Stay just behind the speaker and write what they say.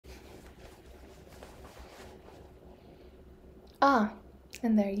Ah,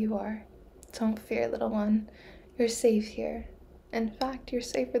 and there you are. Don't fear, little one. You're safe here. In fact, you're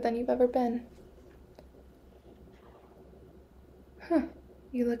safer than you've ever been. Huh,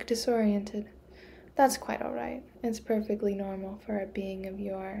 you look disoriented. That's quite alright. It's perfectly normal for a being of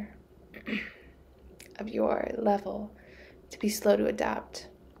your of your level to be slow to adapt.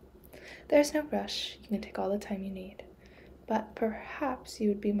 There's no rush. You can take all the time you need. But perhaps you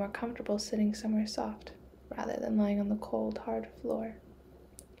would be more comfortable sitting somewhere soft rather than lying on the cold, hard floor.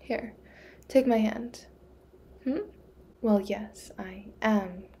 Here, take my hand. Well, yes, I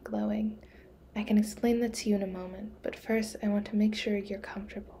am glowing. I can explain that to you in a moment, but first I want to make sure you're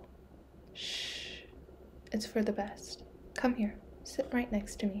comfortable. Shh. It's for the best. Come here. Sit right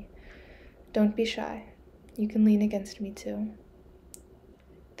next to me. Don't be shy. You can lean against me too.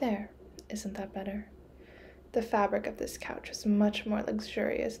 There. Isn't that better? The fabric of this couch is much more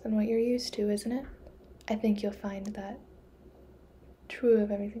luxurious than what you're used to, isn't it? I think you'll find that true of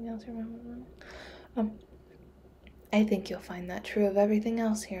everything else. I think you'll find that true of everything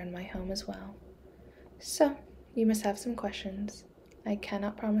else here in my home as well. So, you must have some questions. I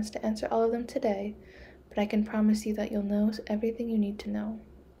cannot promise to answer all of them today, but I can promise you that you'll know everything you need to know.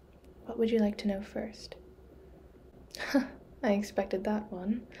 What would you like to know first? I expected that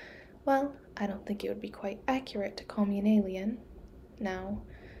one. Well, I don't think it would be quite accurate to call me an alien. Now,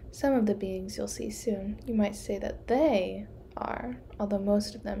 some of the beings you'll see soon, you might say that they are, although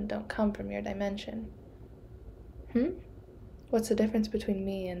most of them don't come from your dimension. What's the difference between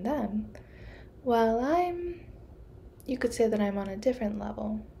me and them? Well, you could say that I'm on a different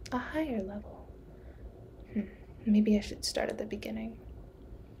level, a higher level. Maybe I should start at the beginning.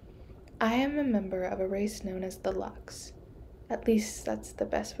 I am a member of a race known as the Lux. At least that's the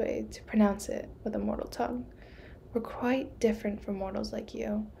best way to pronounce it with a mortal tongue. We're quite different from mortals like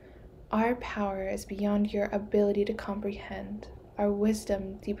you. Our power is beyond your ability to comprehend, our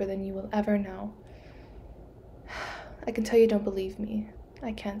wisdom deeper than you will ever know. I can tell you don't believe me.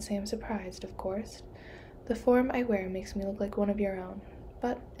 I can't say I'm surprised, of course. The form I wear makes me look like one of your own,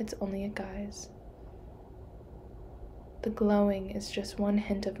 but it's only a guise. The glowing is just one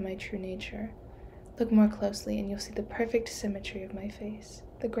hint of my true nature. Look more closely and you'll see the perfect symmetry of my face,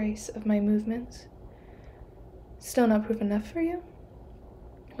 the grace of my movements. Still not proof enough for you?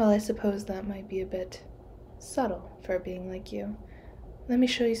 Well, I suppose that might be a bit subtle for a being like you. Let me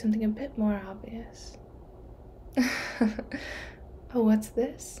show you something a bit more obvious. Oh, what's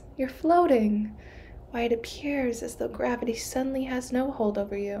this? You're floating! Why, it appears as though gravity suddenly has no hold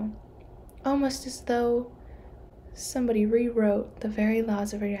over you. Almost as though somebody rewrote the very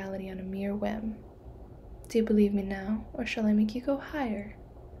laws of reality on a mere whim. Do you believe me now, or shall I make you go higher?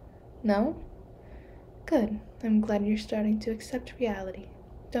 No? Good. I'm glad you're starting to accept reality.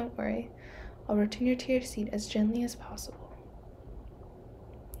 Don't worry. I'll return you to your seat as gently as possible.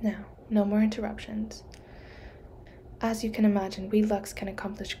 Now, no more interruptions. As you can imagine, we Lux can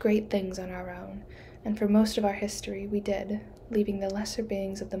accomplish great things on our own, and for most of our history we did, leaving the lesser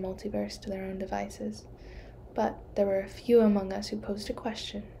beings of the multiverse to their own devices. But there were a few among us who posed a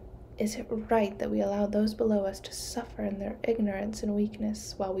question. Is it right that we allow those below us to suffer in their ignorance and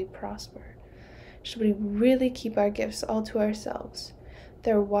weakness while we prosper? Should we really keep our gifts all to ourselves?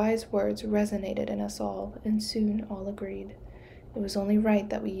 Their wise words resonated in us all, and soon all agreed. It was only right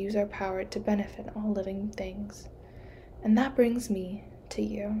that we use our power to benefit all living things. And that brings me to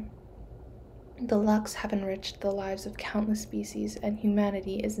you. The Lux have enriched the lives of countless species, and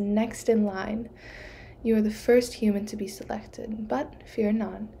humanity is next in line. You are the first human to be selected, but fear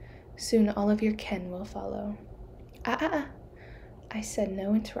not. Soon all of your kin will follow. I said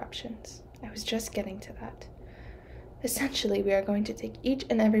no interruptions. I was just getting to that. Essentially, we are going to take each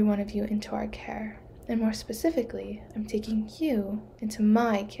and every one of you into our care. And more specifically, I'm taking you into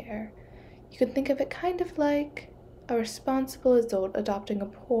my care. You could think of it kind of like a responsible adult adopting a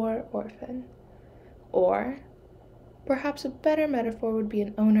poor orphan. Or, perhaps a better metaphor would be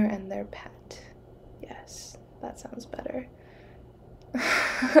an owner and their pet. Yes, that sounds better.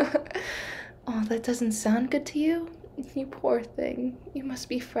 Oh, that doesn't sound good to you? You poor thing. You must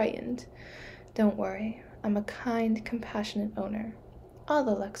be frightened. Don't worry. I'm a kind, compassionate owner. All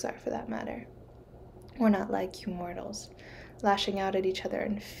the Lux are, for that matter. We're not like you mortals, lashing out at each other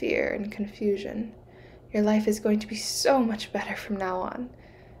in fear and confusion. Your life is going to be so much better from now on.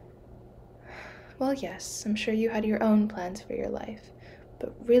 Well, yes, I'm sure you had your own plans for your life,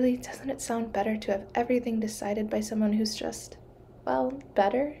 but really, doesn't it sound better to have everything decided by someone who's just, well,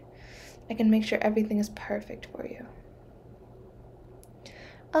 better? I can make sure everything is perfect for you.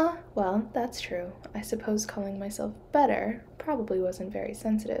 Well, that's true. I suppose calling myself better probably wasn't very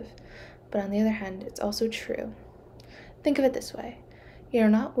sensitive, but on the other hand, it's also true. Think of it this way. You're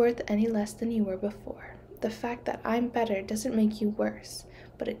not worth any less than you were before. The fact that I'm better doesn't make you worse,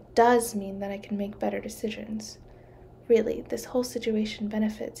 but it does mean that I can make better decisions. Really, this whole situation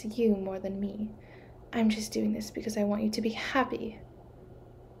benefits you more than me. I'm just doing this because I want you to be happy.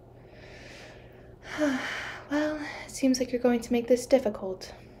 Well, it seems like you're going to make this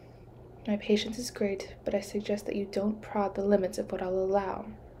difficult. My patience is great, but I suggest that you don't prod the limits of what I'll allow.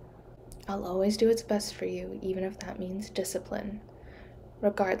 I'll always do what's best for you, even if that means discipline.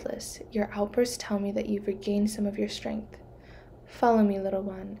 Regardless, your outbursts tell me that you've regained some of your strength. Follow me, little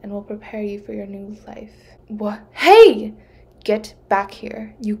one, and we'll prepare you for your new life. What? Hey! Get back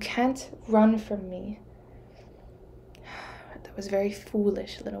here. You can't run from me. That was very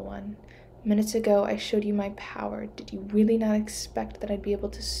foolish, little one. Minutes ago, I showed you my power. Did you really not expect that I'd be able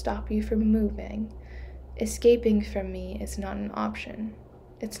to stop you from moving? Escaping from me is not an option.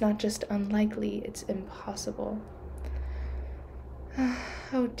 It's not just unlikely, it's impossible.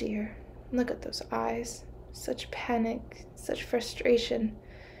 Oh dear, look at those eyes. Such panic, such frustration.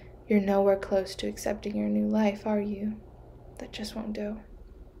 You're nowhere close to accepting your new life, are you? That just won't do.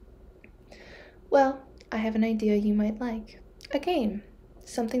 Well, I have an idea you might like. A game.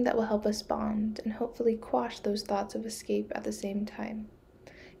 Something that will help us bond and hopefully quash those thoughts of escape at the same time.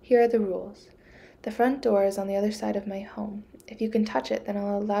 Here are the rules. The front door is on the other side of my home. If you can touch it, then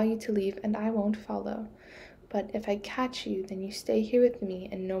I'll allow you to leave and I won't follow. But if I catch you, then you stay here with me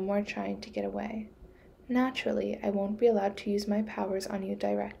and no more trying to get away. Naturally, I won't be allowed to use my powers on you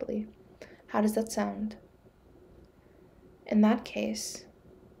directly. How does that sound? In that case,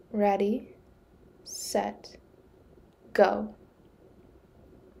 ready, set, go.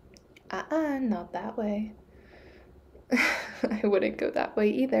 Not that way. I wouldn't go that way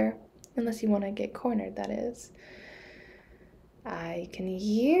either, unless you want to get cornered, that is. I can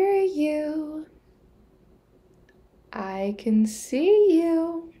hear you. I can see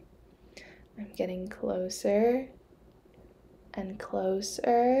you. I'm getting closer and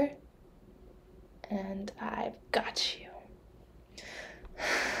closer, and I've got you.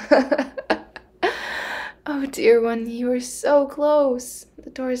 Oh, dear one, you were so close.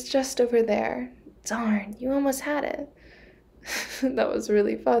 The door is just over there. Darn, you almost had it. That was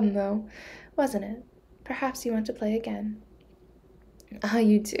really fun, though, wasn't it? Perhaps you want to play again. Ah,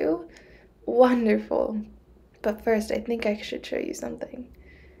 you do? Wonderful. But first, I think I should show you something.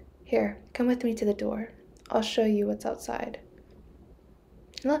 Here, come with me to the door. I'll show you what's outside.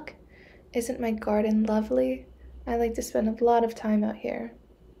 Look, isn't my garden lovely? I like to spend a lot of time out here.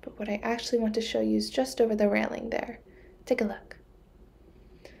 But what I actually want to show you is just over the railing there. Take a look.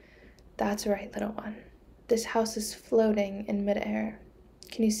 That's right, little one. This house is floating in midair.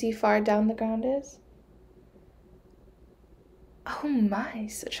 Can you see far down the ground is? Oh my,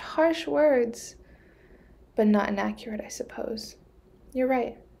 such harsh words. But not inaccurate, I suppose. You're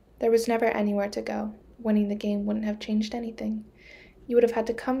right. There was never anywhere to go. Winning the game wouldn't have changed anything. You would have had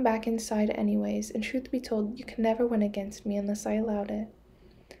to come back inside anyways, and truth be told, you could never win against me unless I allowed it.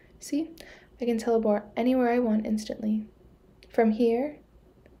 See, I can teleport anywhere I want instantly. From here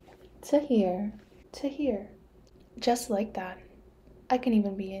to here to here. Just like that. I can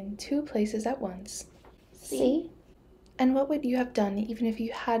even be in 2 places at once. See? And what would you have done even if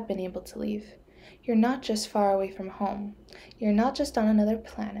you had been able to leave? You're not just far away from home. You're not just on another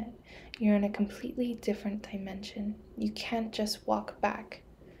planet. You're in a completely different dimension. You can't just walk back.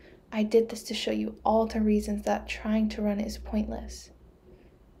 I did this to show you all the reasons that trying to run is pointless.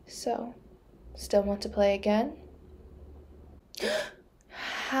 So, still want to play again?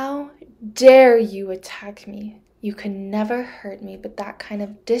 How dare you attack me? You can never hurt me, but that kind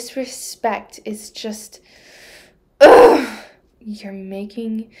of disrespect is just... Ugh! You're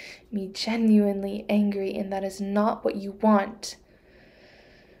making me genuinely angry, and that is not what you want.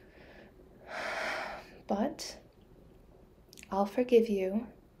 But I'll forgive you.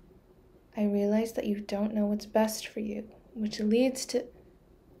 I realize that you don't know what's best for you, which leads to...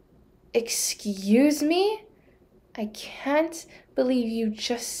 Excuse me? I can't believe you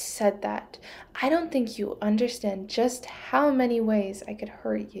just said that. I don't think you understand just how many ways I could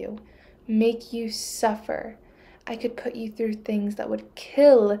hurt you, make you suffer. I could put you through things that would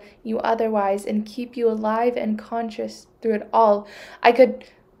kill you otherwise and keep you alive and conscious through it all. I could...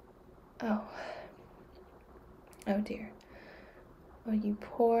 Oh dear. Oh, you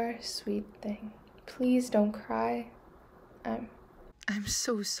poor, sweet thing. Please don't cry. I'm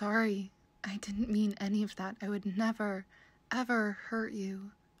so sorry. I didn't mean any of that. I would never, ever hurt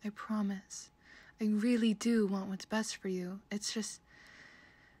you. I promise. I really do want what's best for you. It's just...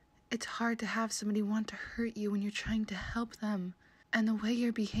 It's hard to have somebody want to hurt you when you're trying to help them. And the way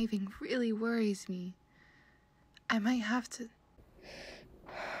you're behaving really worries me. I might have to...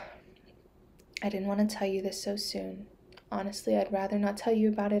 I didn't want to tell you this so soon. Honestly, I'd rather not tell you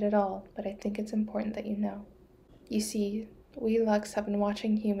about it at all, but I think it's important that you know. You see, we Lux have been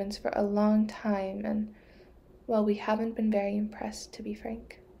watching humans for a long time, and, well, we haven't been very impressed, to be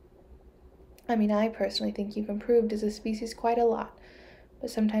frank. I mean, I personally think you've improved as a species quite a lot, but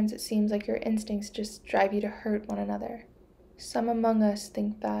sometimes it seems like your instincts just drive you to hurt one another. Some among us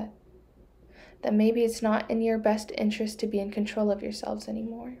think that maybe it's not in your best interest to be in control of yourselves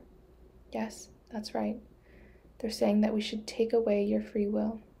anymore. Yes, that's right. They're saying that we should take away your free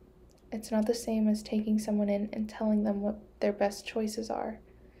will. It's not the same as taking someone in and telling them what their best choices are,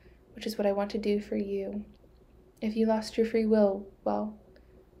 which is what I want to do for you. If you lost your free will, well,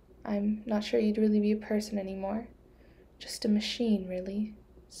 I'm not sure you'd really be a person anymore. Just a machine, really.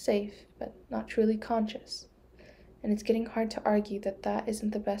 Safe, but not truly conscious. And it's getting hard to argue that that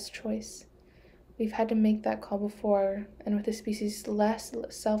isn't the best choice. We've had to make that call before, and with a species less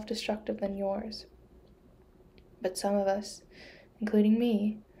self-destructive than yours. But some of us, including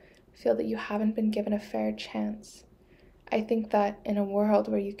me, feel that you haven't been given a fair chance. I think that in a world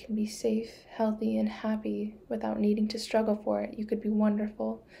where you can be safe, healthy, and happy without needing to struggle for it, you could be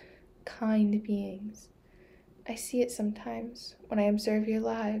wonderful, kind beings. I see it sometimes when I observe your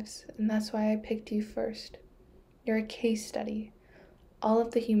lives, and that's why I picked you first. You're a case study. All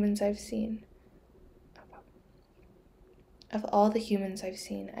of the humans I've seen. Of all the humans I've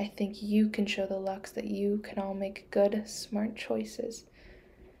seen, I think you can show the Lux that you can all make good, smart choices.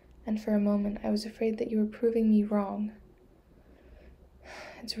 And for a moment, I was afraid that you were proving me wrong.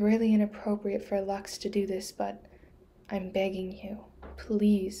 It's really inappropriate for Lux to do this, but I'm begging you,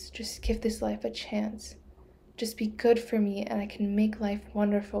 please, just give this life a chance. Just be good for me and I can make life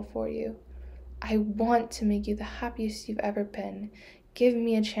wonderful for you. I want to make you the happiest you've ever been. Give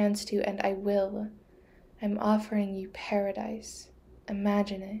me a chance to, and I will. I'm offering you paradise.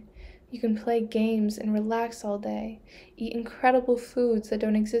 Imagine it. You can play games and relax all day, eat incredible foods that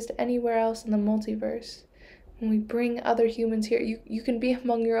don't exist anywhere else in the multiverse. When we bring other humans here, you can be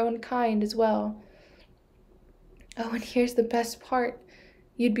among your own kind as well. Oh, and here's the best part.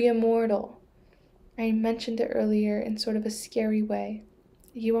 You'd be immortal. I mentioned it earlier in sort of a scary way.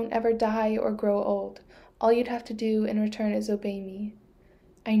 You won't ever die or grow old. All you'd have to do in return is obey me.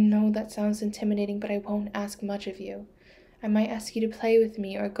 I know that sounds intimidating, but I won't ask much of you. I might ask you to play with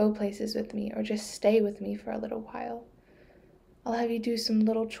me or go places with me or just stay with me for a little while. I'll have you do some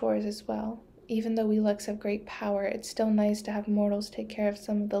little chores as well. Even though we Lux have great power, it's still nice to have mortals take care of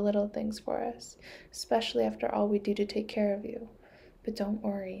some of the little things for us, especially after all we do to take care of you. But don't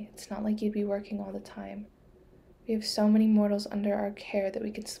worry, it's not like you'd be working all the time. We have so many mortals under our care that we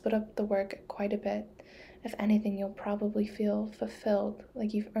can split up the work quite a bit. If anything, you'll probably feel fulfilled,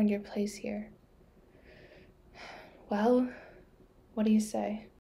 like you've earned your place here. Well, what do you say?